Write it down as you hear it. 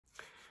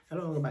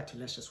Hello, welcome back to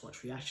Let's Just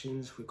Watch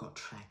Reactions. We got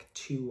track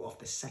 2 of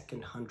the second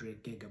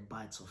 100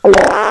 gigabytes of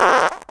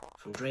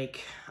from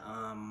Drake.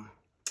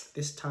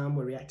 This time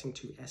we're reacting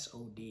to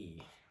SOD.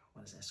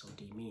 What does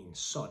SOD mean?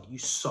 SOD. You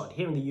SOD.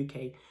 Here in the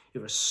UK,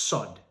 you're a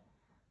SOD.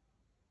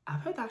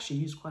 I've heard that actually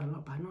used quite a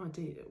lot, but I have no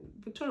idea.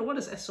 Victoria, what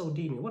does SOD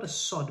mean? What does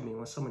SOD mean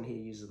when someone here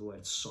uses the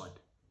word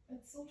SOD?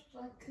 It's sort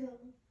of like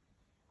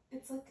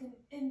it's like an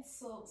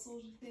insult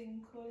sort of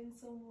thing, calling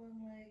someone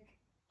like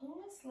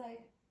almost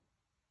like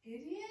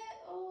idiot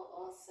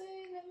or so.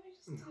 Let me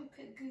just do a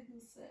quick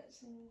Google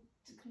search and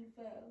to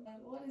confirm.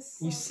 What is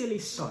sod? You silly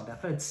sod.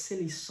 I've heard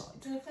silly sod.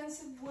 It's an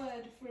offensive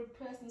word for a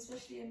person,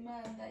 especially a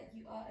man, that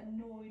you are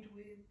annoyed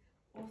with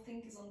or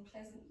think is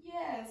unpleasant.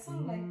 Yeah, sort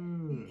of like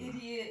you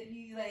idiot,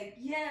 you like,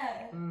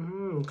 yeah.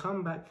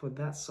 Come back for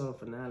that sort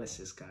of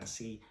analysis, guys.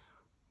 See,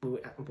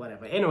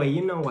 whatever. Anyway,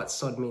 you know what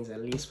sod means,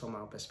 at least from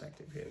our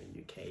perspective here in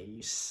the UK.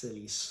 You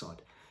silly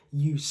sod.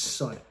 You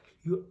sod.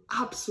 You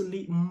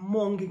absolute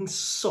monging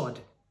sod.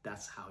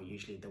 That's how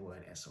usually the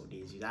word SOD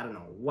is used. I don't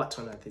know what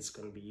on earth is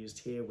going to be used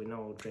here. We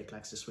know Drake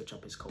likes to switch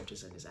up his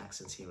cultures and his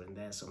accents here and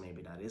there, so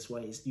maybe that is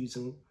what he's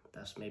using.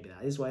 Maybe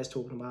that is what he's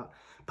talking about.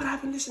 But I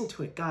haven't listened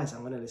to it, guys. I'm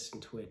going to listen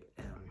to it.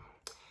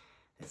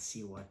 Let's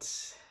see what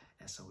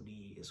SOD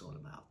is all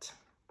about.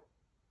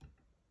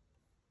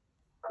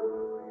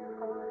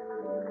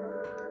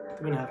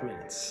 3.5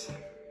 minutes.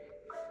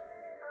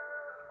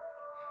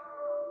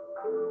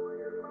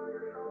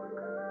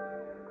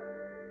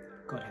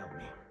 God help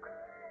me.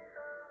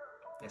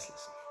 Let's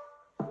listen.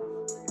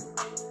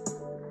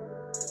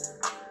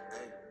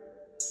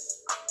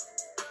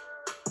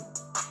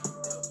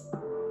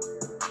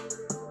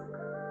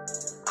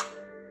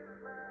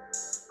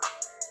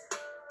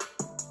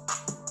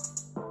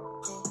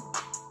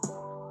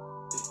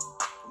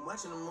 I'm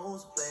watching the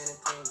moves playing it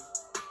close.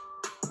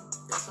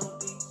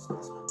 SOD,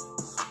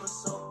 super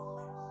soul.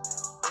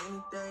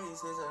 Rainy days,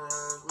 his and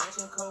hers,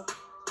 matching coat.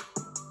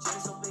 Chilly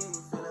so big,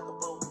 feel like a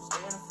boat,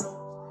 staying afloat.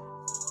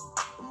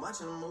 I'm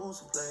watching the moves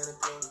playing it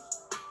close.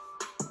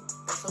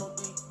 SOD,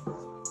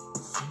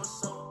 super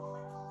soul.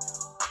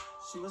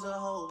 She was a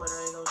hoe, but I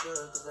ain't no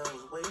judge, cause I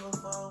was way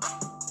before.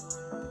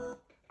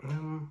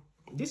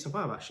 Decent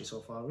vibe actually so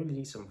far, really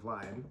decent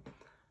vibe.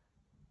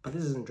 But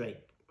this isn't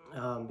Drake.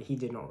 He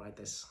did not write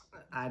this.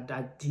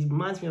 He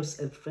reminds me of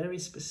a very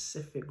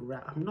specific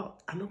rap. I'm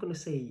not gonna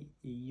say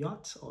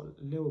yacht or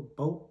little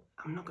boat.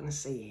 I'm not gonna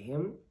say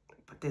him.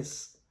 But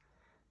there's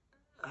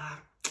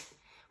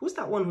who's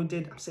that one who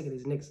did I'm sick of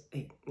these niggas?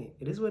 Hey,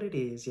 it is what it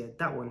is. Yeah,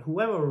 that one.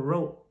 Whoever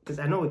wrote, because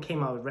I know it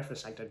came out with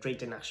reference like that Drake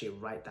didn't actually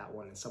write that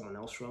one and someone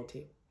else wrote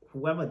it.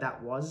 Whoever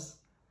that was,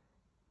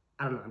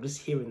 I don't know, I'm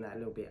just hearing that a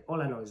little bit.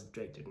 All I know is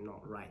Drake did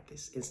not write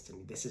this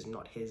instantly. This is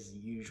not his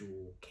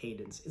usual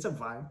cadence. It's a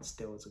vibe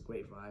still, it's a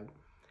great vibe.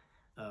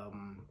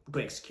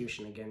 Great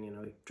execution again, you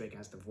know, Drake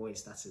has the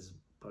voice, that's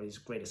probably his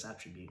greatest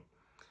attribute.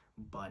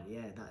 But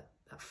yeah,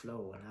 that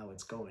flow and how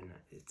it's going,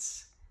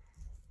 this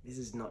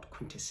is not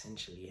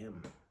quintessentially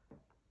him.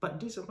 But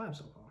decent vibe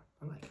so far,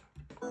 I like it.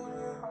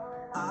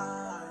 I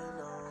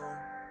know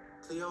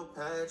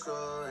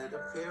Cleopatra at the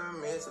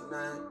pyramids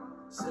tonight.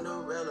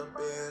 Cinderella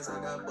bears, I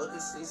got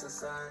bucket seats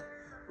inside.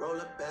 Roll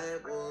a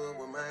backwood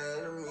with my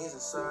enemies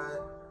inside.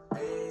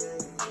 Hey,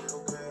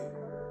 okay.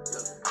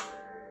 Look,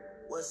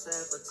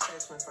 WhatsApp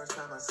attachment, first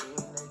time I seen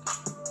you naked.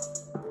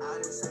 I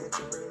didn't say it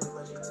to really,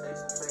 but you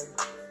text it, baby.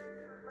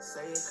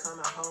 Say you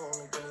coming home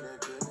and give me that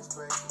goodness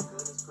gracious,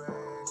 goodness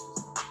gracious.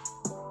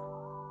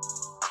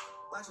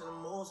 Watching the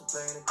moves and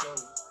playing it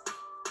close.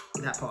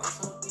 That part.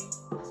 SOD,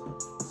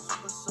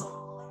 super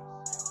soul.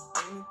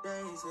 Rainy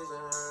days, his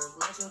and hers,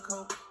 matching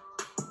coat.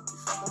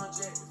 Fuck on a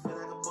jet, you feel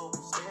like a boat,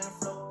 staying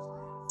afloat.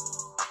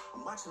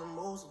 I'm watching the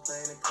moves and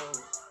playing it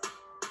close.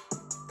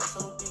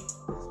 SOD,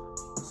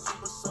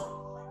 super soul.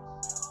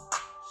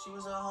 She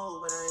was a hoe,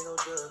 but I ain't no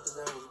judge, cause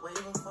I was way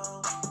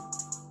before.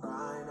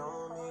 Grind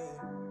on me,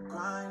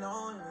 grind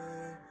on me.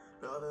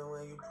 Love it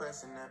when you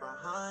pressing that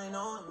behind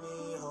on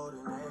me.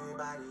 Holding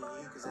everybody,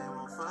 cause they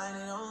won't find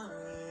it on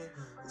me.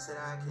 Who said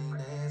I can't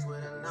dance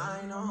with a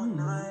 9 on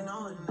 9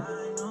 on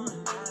 9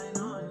 on 9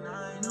 on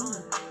 9 on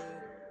me?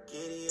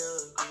 Giddy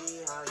up,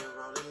 giddy, how you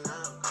rolling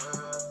out,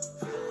 girl?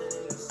 Feeling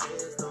in your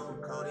system,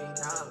 codeine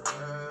cow,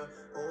 girl.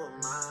 Who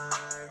am I?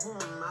 Who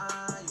am I?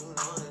 You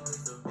know that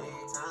it's a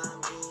big time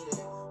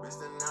meeting.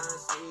 Mr. Not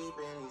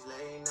sleeping, he's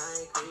late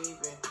night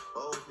creeping.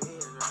 Both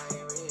his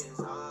right wrists,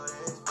 all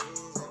that's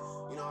freezing.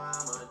 You know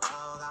I'm a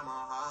dog, I'm a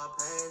hard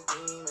pass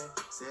demon.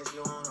 Says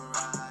you wanna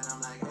ride, I'm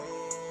like,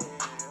 hey,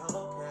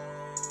 okay.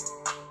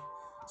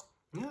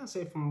 Yeah, I'd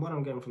say from what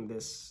I'm getting from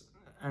this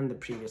and the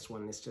previous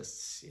one, it's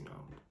just, you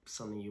know,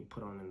 something you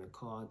put on in the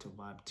car to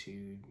vibe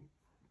to,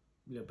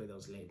 a little bit of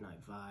those late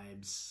night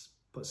vibes,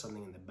 put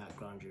something in the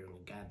background during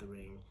a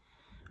gathering.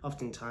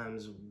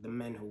 Oftentimes, the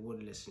men who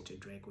would listen to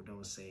Drake would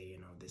always say, you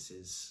know, this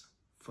is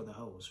for the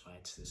hoes,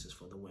 right? This is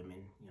for the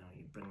women. You know,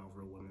 you bring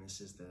over a woman, this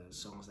is the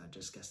songs that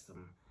just gets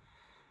them,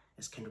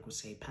 as Kendrick would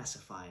say,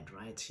 pacified,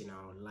 right? You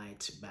know,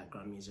 light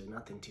background music,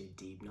 nothing too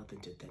deep, nothing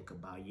to think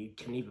about. You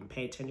can even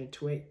pay attention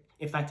to it.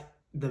 In fact,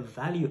 the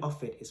value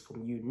of it is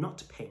from you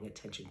not paying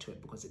attention to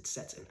it, because it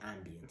sets an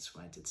ambience,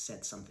 right? It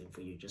sets something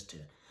for you just to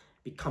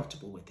be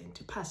comfortable with and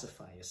to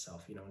pacify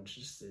yourself, you know, and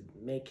just to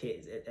make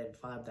it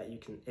a vibe that you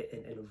can,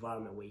 an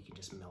environment where you can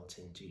just melt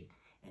into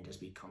and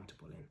just be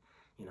comfortable in,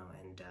 you know.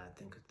 And I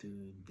think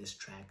through this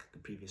track, the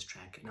previous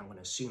track, and I'm going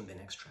to assume the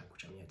next track,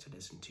 which I'm yet to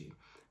listen to,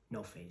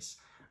 No Face,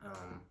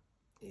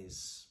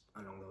 is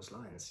along those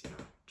lines, you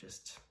know,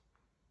 just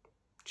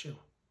chill,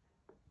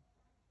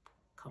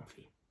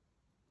 comfy.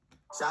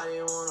 Shawty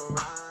wanna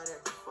ride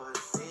at the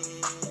first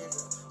season.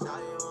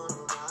 Shawty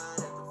wanna ride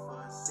at the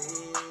first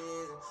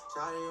season.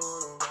 Shawty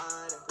wanna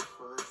ride at the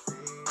first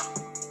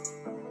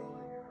season.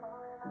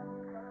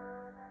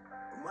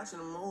 I'm watching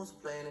the moves,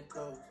 playing it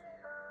close.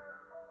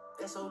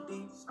 SOD,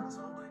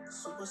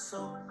 super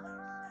soul.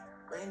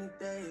 Rainy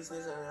days,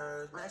 his and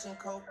hers, matching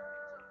coat.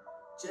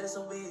 Just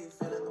so we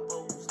feel like a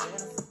boat.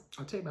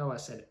 I'll tell you about what I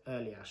said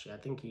earlier, actually. I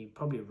think he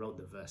probably wrote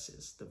the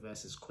verses. The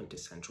verse is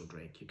quintessential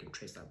Drake. You can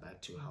trace that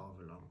back to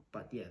however long.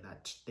 But yeah,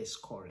 this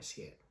chorus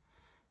here,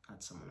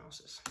 that's someone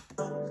else's.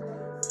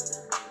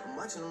 I'm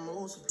watching the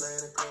moves,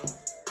 playing it close.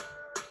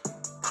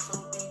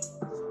 SOD,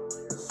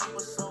 super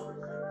soul.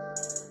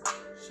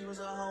 She was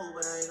a hoe,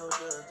 but I ain't no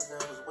judge, cause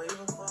that was way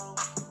before.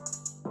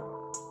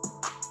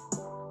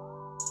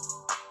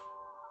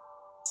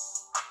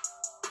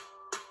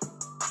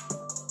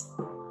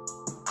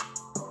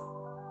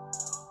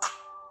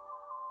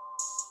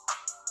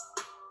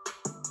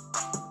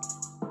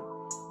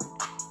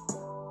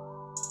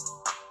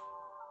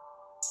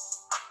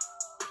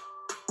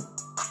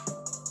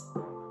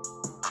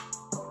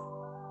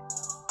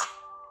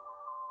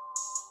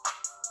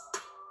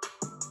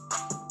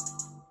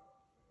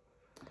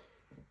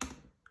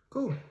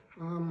 Cool.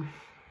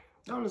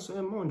 That one was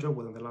more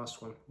enjoyable than the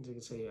last one. As you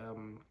can see, you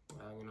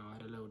know, I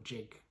had a little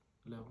jig,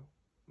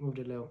 moved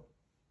a little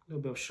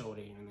bit of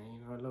shoulder in there,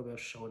 you know, a little bit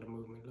of shoulder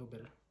movement, a little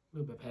bit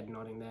of head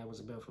nodding there. It was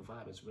a bit of a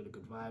vibe. It's a really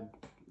good vibe.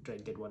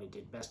 Drake did what he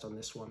did best on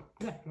this one.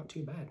 Yeah, not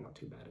too bad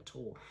at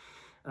all.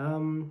 I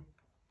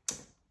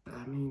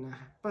mean,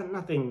 but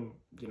nothing,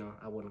 you know,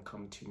 I wouldn't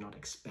come to not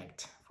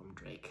expect from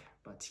Drake.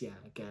 But yeah,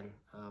 again,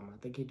 I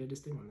think he did his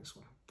thing on this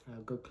one.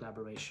 Good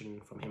collaboration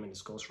from him and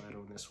his ghostwriter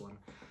on this one.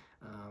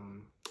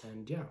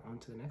 And yeah, on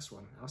to the next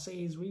one. I'll say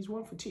he's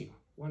 1 for 2.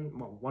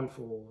 One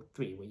for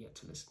 3. We're yet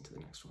to listen to the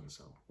next one,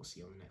 so we'll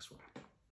see you on the next one.